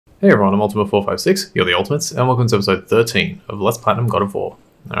Hey everyone, I'm Ultima456, you're the Ultimates, and welcome to episode 13 of Let's Platinum God of War.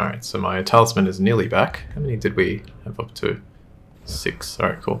 Alright, so my talisman is nearly back. How many did we have up to? 6.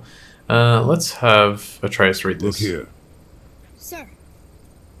 Alright, cool. Let's have Atreus read this. Look here. Sir.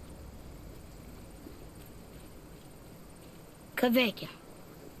 Kaveka.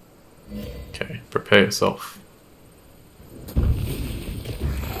 Okay, prepare yourself.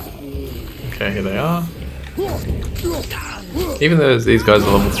 Okay, here they are. Even though these guys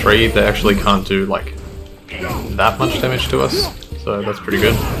are level 3, they actually can't do like that much damage to us, so that's pretty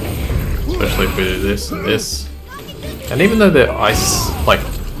good. Especially if we do this and this. And even though they're ice, like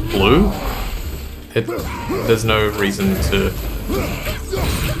blue, there's no reason to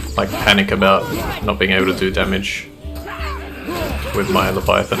like panic about not being able to do damage with my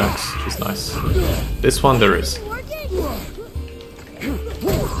Leviathan axe, which is nice. This one there is.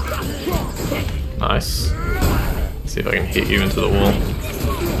 Nice. See if I can hit you into the wall.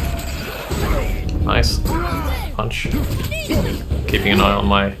 Nice. Punch. Keeping an eye on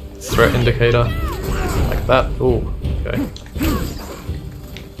my threat indicator. Like that. Ooh, okay.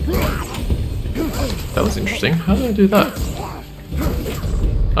 That was interesting. How did I do that?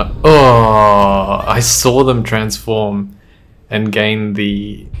 Oh, I saw them transform and gain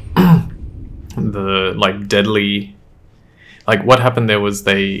the the like deadly. Like what happened there was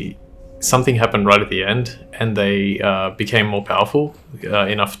something happened right at the end, and they became more powerful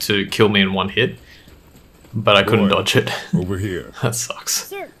enough to kill me in one hit, but I couldn't dodge it. Over here. That sucks.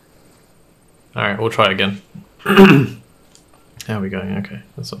 Sir. Alright, we'll try again. How are we going? Okay,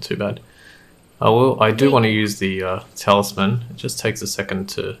 that's not too bad. I do want to use the talisman. It just takes a second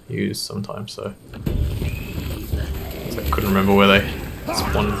to use sometimes, so I couldn't remember where they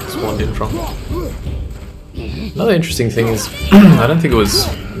spawned in from. Another interesting thing is, I don't think it was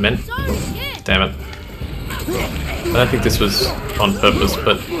meant... Damn it. I don't think this was on purpose,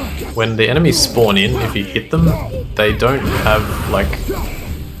 but when the enemies spawn in, if you hit them, they don't have, like,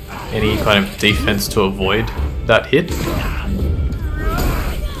 any kind of defense to avoid that hit.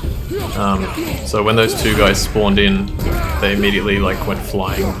 So when those two guys spawned in, they immediately, like, went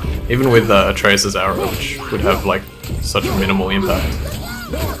flying. Even with Atreus' arrow, which would have, like, such minimal impact.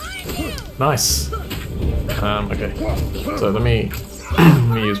 Nice. Okay, so let me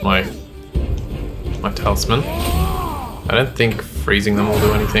use my talisman. I don't think freezing them will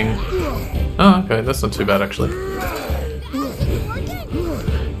do anything. Oh, okay, that's not too bad actually.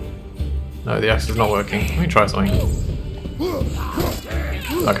 No, the axe is not working. Let me try something.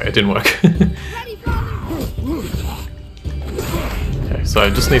 Okay, it didn't work. Okay, so I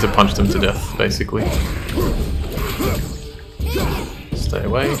just need to punch them to death, basically. Stay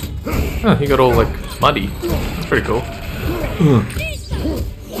away. Oh, he got all like muddy. That's pretty cool.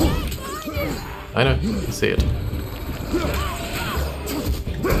 I know, you can see it.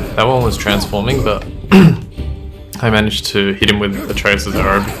 That one was transforming, but I managed to hit him with Atreus'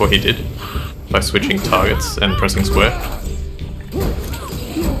 arrow before he did by switching targets and pressing square.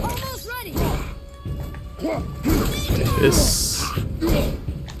 Take this.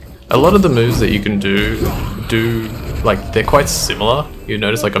 A lot of the moves that you can do like they're quite similar. You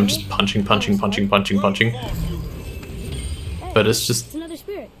notice like I'm just punching. But it's just Another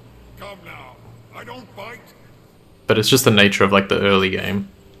spirit. Come now. I don't bite. But it's just the nature of like the early game.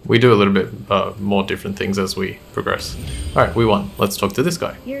 We do a little bit more different things as we progress. Alright, we won. Let's talk to this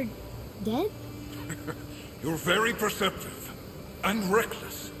guy. You're dead? You're very perceptive and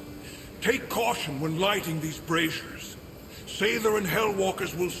reckless. Take caution when lighting these braziers. Sailor and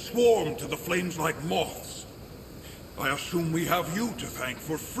Hellwalkers will swarm to the flames like moths. I assume we have you to thank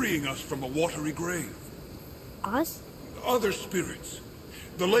for freeing us from a watery grave. Us? Other spirits.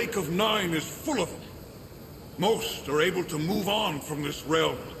 The Lake of Nine is full of them. Most are able to move on from this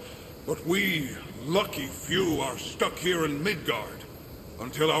realm, but we, lucky few, are stuck here in Midgard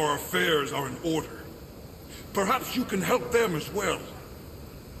until our affairs are in order. Perhaps you can help them as well.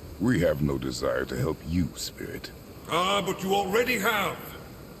 We have no desire to help you, Spirit. Ah, but you already have.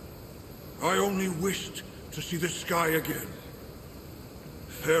 I only wished to see the sky again.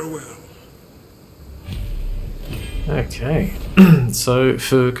 Farewell. Okay, so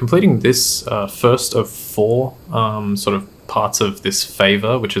for completing this first of 4 sort of parts of this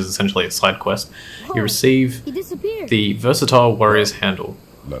favor, which is essentially a side quest, you receive He disappeared. the Versatile Warrior's Handle.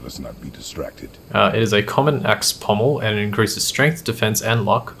 Let us not be distracted. It is a common axe pommel and it increases strength, defense, and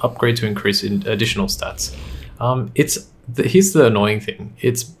luck. Upgrade to increase in additional stats. Here's the annoying thing.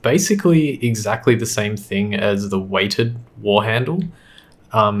 It's basically exactly the same thing as the weighted war handle.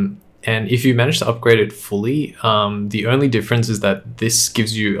 And if you manage to upgrade it fully, the only difference is that this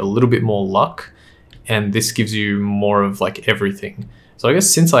gives you a little bit more luck and this gives you more of like everything. So I guess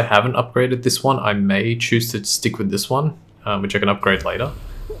since I haven't upgraded this one, I may choose to stick with this one, which I can upgrade later.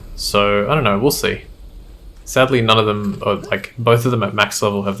 So I don't know, we'll see. Sadly, none of them, or like both of them at max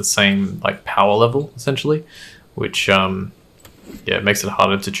level, have the same like power level essentially, which yeah, it makes it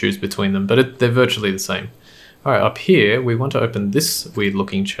harder to choose between them. But they're virtually the same. All right, up here we want to open this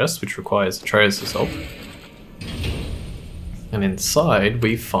weird-looking chest, which requires Atreus' help. And inside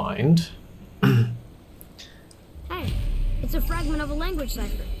we find. Hey, it's a fragment of a language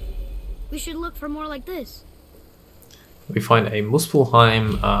cipher. We should look for more like this. We find a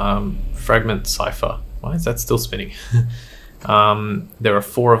Muspelheim fragment cipher. Why is that still spinning? There are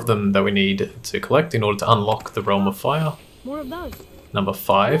 4 of them that we need to collect in order to unlock the Realm of Fire. More of those. Number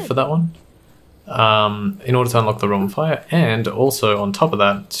 5 for that one. In order to unlock the Realm of Fire, and also on top of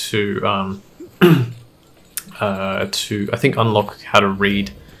that to I think unlock how to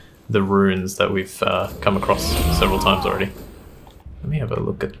read the runes that we've come across several times already. Let me have a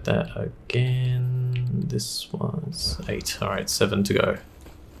look at that again. This was 8. Alright, 7 to go.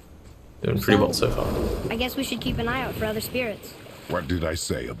 Doing pretty well so far. I guess we should keep an eye out for other spirits. What did I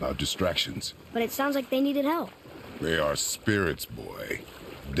say about distractions? But it sounds like they needed help. They are spirits, boy.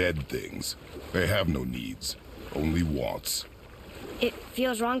 Dead things. They have no needs, only wants. It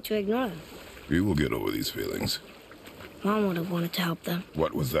feels wrong to ignore them. We will get over these feelings. Mom would have wanted to help them.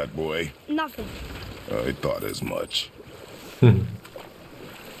 What was that, boy? Nothing. I thought as much.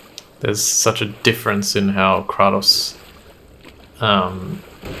 There's such a difference in how Kratos,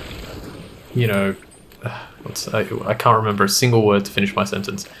 you know, I can't remember a single word to finish my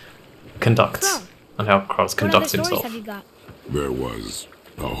sentence. Conducts, and how Kratos conducts himself. What other stories have you got? There was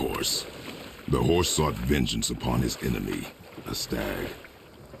a horse. The horse sought vengeance upon his enemy, a stag.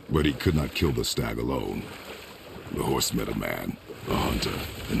 But he could not kill the stag alone. The horse met a man, a hunter,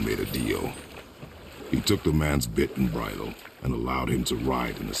 and made a deal. He took the man's bit and bridle and allowed him to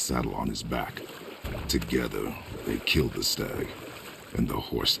ride in a saddle on his back. Together, they killed the stag, and the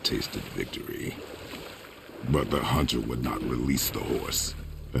horse tasted victory. But the hunter would not release the horse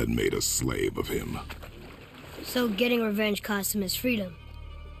and made a slave of him. So getting revenge cost him his freedom.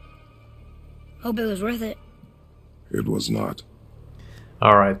 Hope it was worth it. It was not.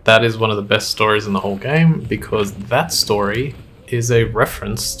 Alright, that is one of the best stories in the whole game, because that story is a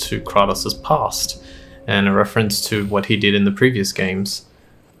reference to Kratos' past, and a reference to what he did in the previous games.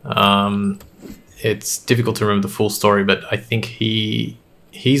 It's difficult to remember the full story, but I think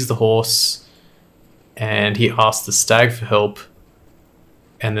he's the horse, and he asked the stag for help,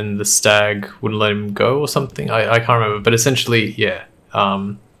 and then the stag wouldn't let him go or something. I can't remember, but essentially, yeah.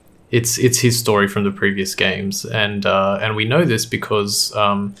 It's his story from the previous games, and we know this because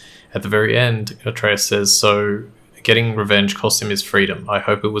at the very end, Atreus says, "So getting revenge cost him his freedom. I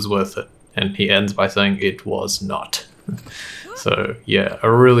hope it was worth it." And he ends by saying it was not. So yeah,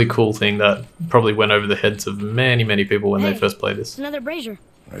 a really cool thing that probably went over the heads of many, many people when they first played this. Another brazier.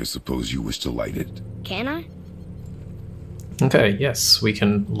 I suppose you wish to light it. Can I? Okay, yes, we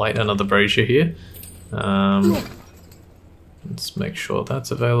can light another brazier here. Let's make sure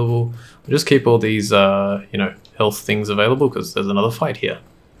that's available. We'll just keep all these, you know, health things available because there's another fight here.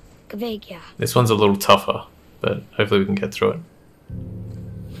 Kvekia. This one's a little tougher, but hopefully we can get through it.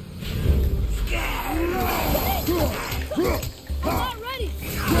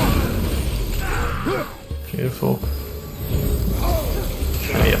 Beautiful.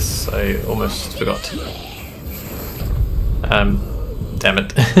 Oh, yes, I almost forgot. Damn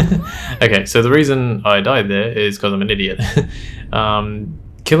it. Okay, so the reason I died there is because I'm an idiot.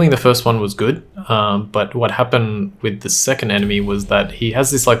 Killing the first one was good, but what happened with the second enemy was that he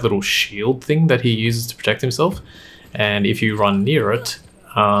has this like little shield thing that he uses to protect himself, and if you run near it,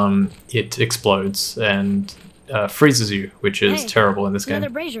 it explodes and freezes you, which is terrible in this game.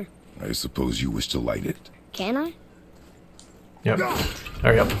 Another brazier. I suppose you wish to light it. Can I? Yep.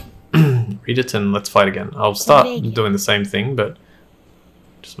 Hurry up. Read it and let's fight again. I'll start doing the same thing, but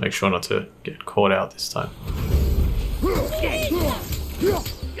just make sure not to get caught out this time.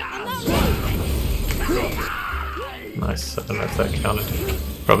 Nice. I don't know if that counted.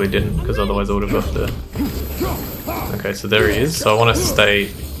 Probably didn't, because otherwise I would have left there. Okay, so there he is. So I want to stay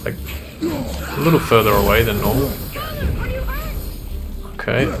like a little further away than normal.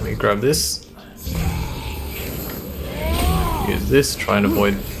 Okay, let me grab this. Use this, try and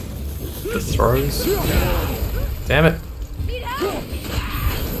avoid the throws. Damn it.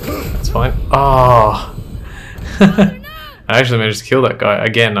 That's fine. Oh. I actually managed to kill that guy.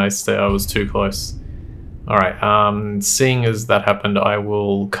 Again, I was too close. Alright, seeing as that happened, I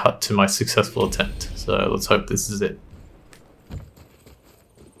will cut to my successful attempt. So let's hope this is it.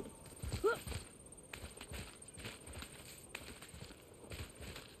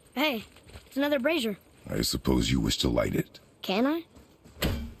 Hey, it's another brazier. I suppose you wish to light it. Can I?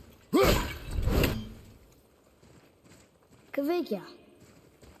 Kavikia.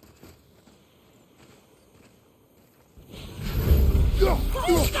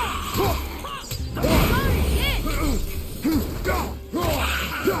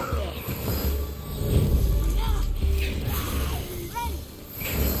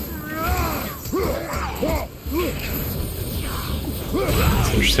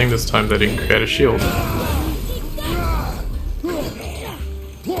 It's interesting, this time they didn't create a shield. Tell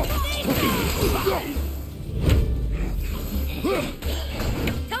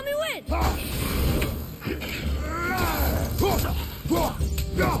me when!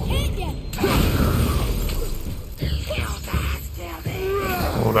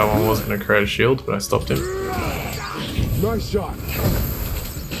 Well, that one was going to create a shield, but I stopped him. Nice shot.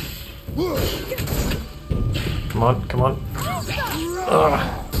 Come on, come on. Ugh.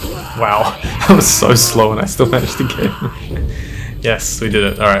 Wow, that was so slow and I still managed to get him. Yes, we did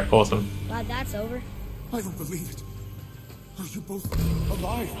it. Alright, awesome. Glad that's over. I don't believe it. Are you both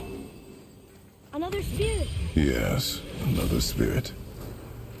alive? Another spirit. Yes, another spirit.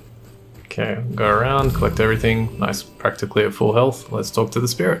 Okay, go around, collect everything. Nice, practically at full health. Let's talk to the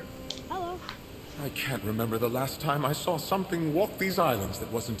spirit. Hello. I can't remember the last time I saw something walk these islands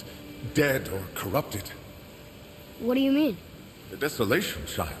that wasn't dead or corrupted. What do you mean? The desolation,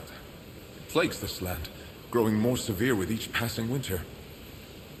 child. It plagues this land, growing more severe with each passing winter.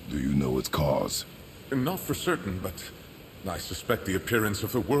 Do you know its cause? Not for certain, but I suspect the appearance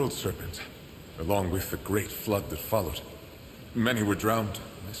of the World Serpent, along with the great flood that followed. Many were drowned,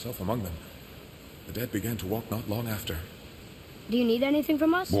 myself among them. The dead began to walk not long after. Do you need anything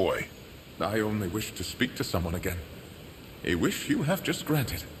from us? Boy, I only wish to speak to someone again. A wish you have just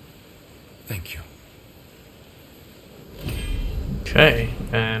granted. Thank you. Okay,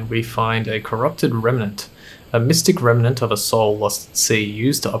 and we find a corrupted remnant. A mystic remnant of a soul lost at sea,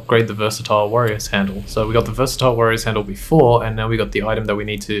 used to upgrade the versatile warrior's handle. So we got the versatile warrior's handle before, and now we got the item that we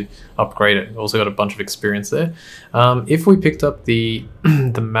need to upgrade it. We also got a bunch of experience there. If we picked up the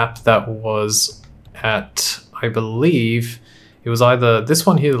the map that was at, I believe, it was either this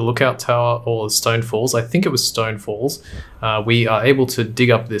one here, the Lookout Tower, or Stone Falls. I think it was Stone Falls. We are able to dig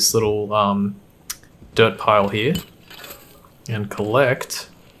up this little dirt pile here and collect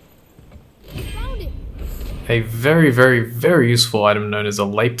a very, very, very useful item known as a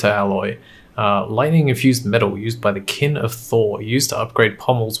Lapta alloy. Lightning-infused metal used by the kin of Thor, used to upgrade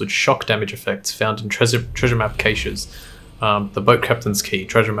pommels with shock damage effects, found in treasure map caches. The boat captain's key,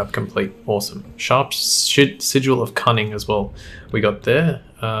 treasure map complete, awesome. Sharp sigil of cunning as well we got there.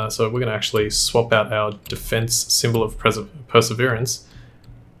 So we're going to actually swap out our defense symbol of perseverance.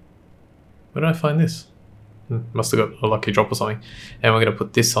 Where did I find this? Must have got a lucky drop or something. And we're going to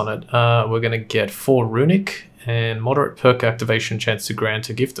put this on it. We're going to get 4 runic and moderate perk activation chance to grant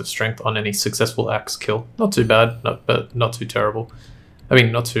a gift of strength on any successful axe kill. Not too bad, but not too terrible. I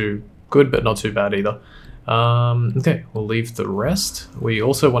mean, not too good, but not too bad either. Okay, we'll leave the rest. We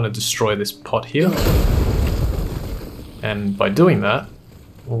also want to destroy this pot here. And by doing that,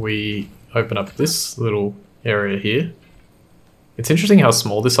 we open up this little area here. It's interesting how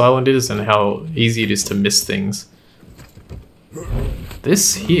small this island is and how easy it is to miss things.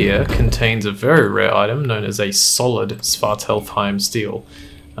 This here contains a very rare item known as a solid Svartalfheim steel.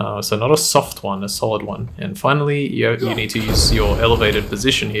 So not a soft one, a solid one. And finally, you need to use your elevated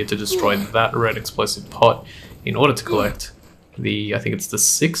position here to destroy that red explosive pot in order to collect the, I think it's the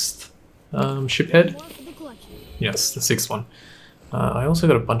 6th ship head? Yes, the 6th one. I also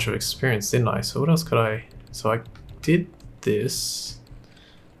got a bunch of experience, didn't I? So what else could I... So I did this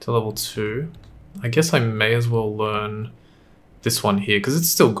to level 2. I guess I may as well learn this one here because it's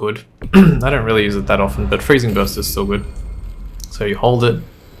still good. I don't really use it that often, but freezing burst is still good. So you hold it, and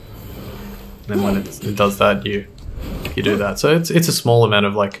then when it does that, you do that. So it's a small amount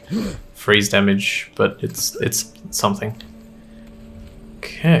of like freeze damage, but it's something.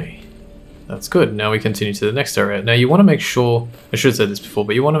 Okay, that's good. Now we continue to the next area. Now you want to make sure, I should have said this before,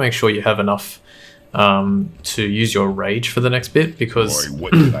 but you want to make sure you have enough to use your rage for the next bit, because... Boy,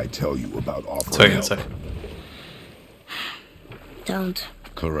 what did I tell you about offering help? Don't.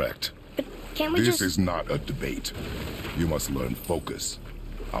 Correct. But can't we This is not a debate. You must learn focus.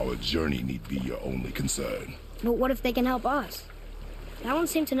 Our journey need be your only concern. But what if they can help us? That one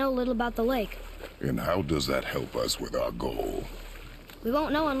seemed to know a little about the lake. And how does that help us with our goal? We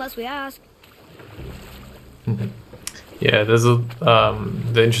won't know unless we ask. Yeah, there's a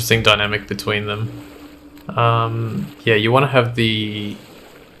the interesting dynamic between them. Yeah, you want to have the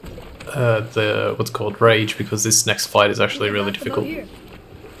what's called rage, because this next fight is actually really difficult.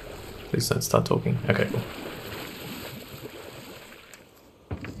 Please don't start talking. Okay, cool.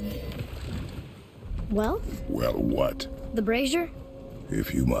 Well, Well, what? the brazier?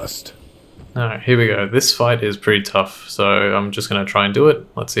 If you must. Alright, here we go. This fight is pretty tough, so I'm just gonna try and do it.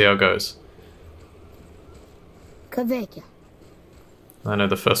 Let's see how it goes. Kaveka. I know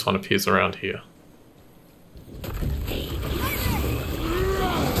the first one appears around here.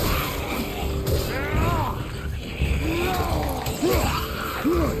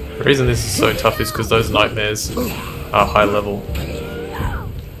 The reason this is so tough is because those nightmares are high level.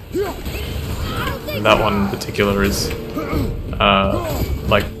 And that one in particular is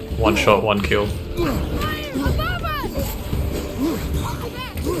like one shot, one kill.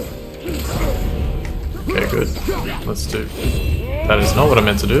 Okay, good. Let's do... That is not what I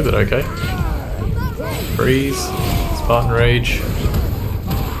meant to do, but okay. Freeze. Spartan Rage.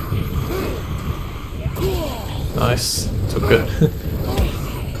 Nice. Took it.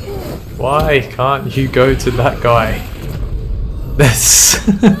 Why can't you go to that guy? That's...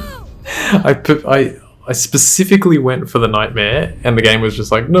 I specifically went for the nightmare, and the game was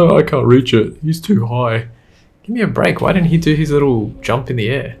just like, no, I can't reach it. He's too high. Give me a break. Why didn't he do his little jump in the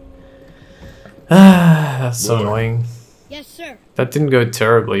air? Ah, that's so annoying. Yes, sir. That didn't go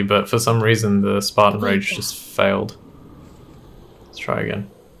terribly, but for some reason the Spartan Rage just failed. Let's try again.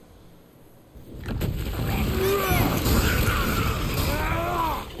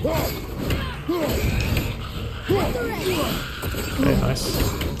 Okay, nice.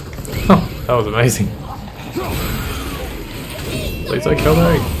 Oh, that was amazing. Please don't kill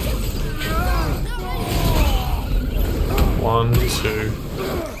me. 1, 2.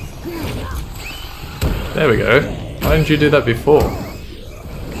 There we go. Why didn't you do that before?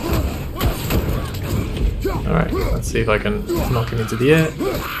 Alright, let's see if I can knock him into the air.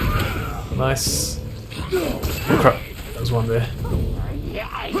 Nice. Oh crap, there's one there.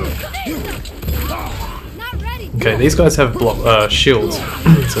 Okay, these guys have block shields,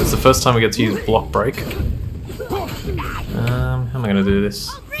 so it's the first time we get to use block break. How am I going to do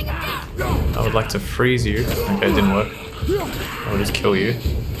this? I would like to freeze you. Okay, it didn't work. I'll just kill you.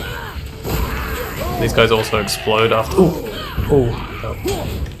 These guys also explode after. Oh,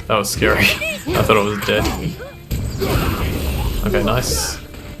 that was scary. I thought I was dead. Okay, nice.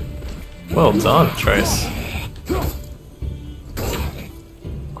 Well done, Trace.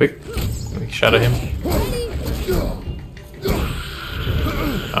 Quick, shatter him.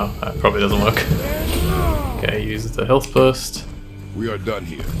 Oh, that probably doesn't work. Okay, use the health burst. We are done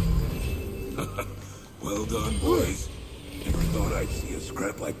here. Well done, boys. Never thought I'd see a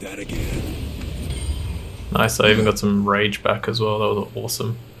scrap like that again. Nice, I even got some rage back as well. That was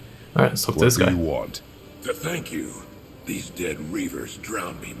awesome. Alright, let's talk to this guy. What do you want? To thank you. These dead reavers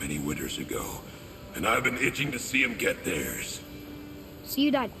drowned me many winters ago, and I've been itching to see them get theirs. So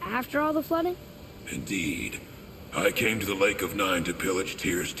you died after all the flooding? Indeed. I came to the Lake of Nine to pillage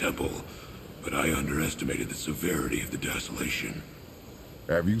Tyr's temple, but I underestimated the severity of the desolation.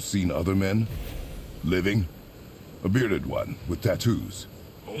 Have you seen other men? Living? A bearded one with tattoos.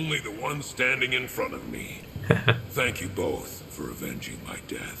 Only the one standing in front of me. Thank you both for avenging my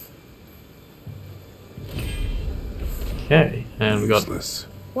death. Okay, and we got... Useless.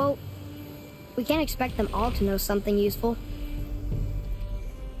 Well, we can't expect them all to know something useful.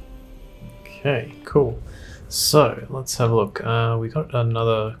 Okay, cool. So, let's have a look. We got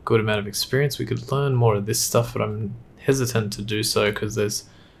another good amount of experience. We could learn more of this stuff, but I'm hesitant to do so because there's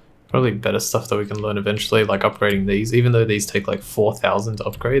probably better stuff that we can learn eventually, like upgrading these. Even though these take like 4,000 to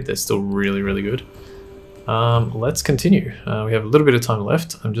upgrade, they're still really, really good. Let's continue. We have a little bit of time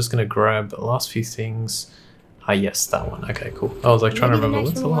left. I'm just going to grab the last few things. Ah, yes, that one. Okay, cool. I was like trying to remember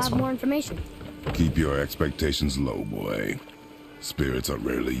what's the last one. More information. Keep your expectations low, boy. Spirits are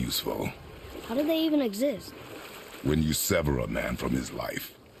rarely useful. How do they even exist? When you sever a man from his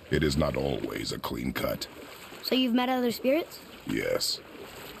life, it is not always a clean cut. So you've met other spirits? Yes.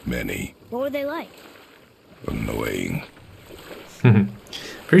 Many. What were they like? Annoying.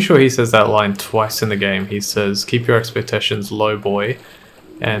 Pretty sure he says that line twice in the game. He says, keep your expectations low, boy.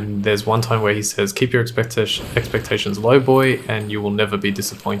 And there's one time where he says, keep your expectations low, boy, and you will never be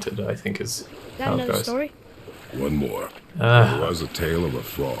disappointed, I think is Got how it another goes. story? One more. There was a tale of a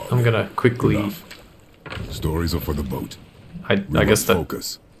frog. I'm gonna quickly... Enough. Stories are for the boat. I We guess must that...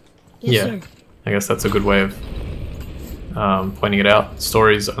 focus. Yes, Yeah, sir. I guess that's a good way of pointing it out.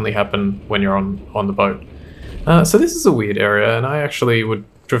 Stories only happen when you're on the boat. So this is a weird area, and I actually would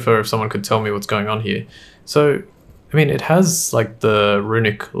prefer if someone could tell me what's going on here. So, I mean, it has like the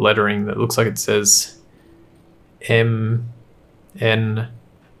runic lettering that looks like it says M, N,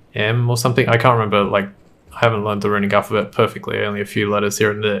 M or something. I can't remember, like, I haven't learned the runic alphabet perfectly, only a few letters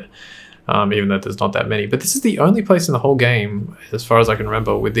here and there, even though there's not that many. But this is the only place in the whole game, as far as I can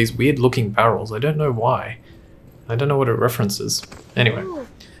remember, with these weird looking barrels. I don't know why. I don't know what it references. Anyway,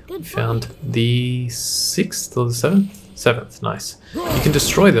 found the 6th or the 7th? 7th, nice. You can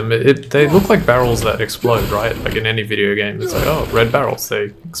destroy them. They look like barrels that explode, right? Like in any video game, it's like, oh, red barrels,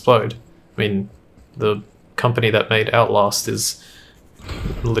 they explode. I mean, the company that made Outlast is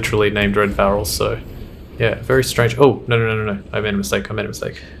literally named Red Barrels, so yeah, very strange. Oh, no, I made a mistake, we're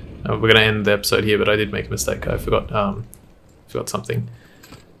gonna end the episode here, but I did make a mistake. I forgot something.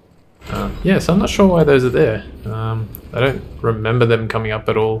 Yeah, so I'm not sure why those are there. I don't remember them coming up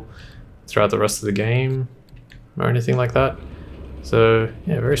at all throughout the rest of the game or anything like that. So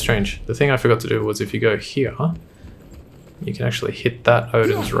yeah, very strange. The thing I forgot to do was if you go here, you can actually hit that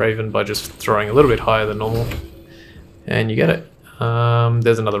Odin's Raven by just throwing a little bit higher than normal, and you get it.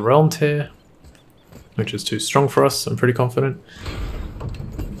 There's another Realm Tear, which is too strong for us, I'm pretty confident.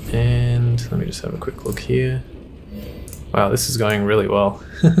 And let me just have a quick look here. Wow, this is going really well.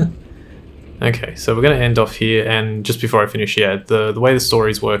 Okay, so we're going to end off here, and just before I finish, yeah, the way the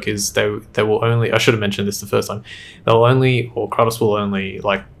stories work is they will only, I should have mentioned this the first time, they'll only, or Kratos will only,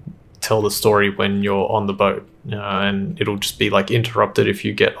 like, tell the story when you're on the boat, and it'll just be, like, interrupted if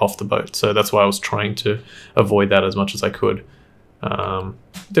you get off the boat, so that's why I was trying to avoid that as much as I could.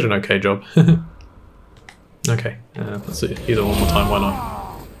 Did an okay job. Okay, let's see, either one more time, why not?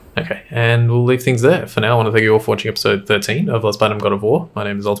 Okay, and we'll leave things there. For now, I want to thank you all for watching episode 13 of Let's Platinum God of War. My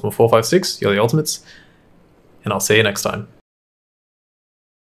name is Ultima456, you're the Ultimates, and I'll see you next time.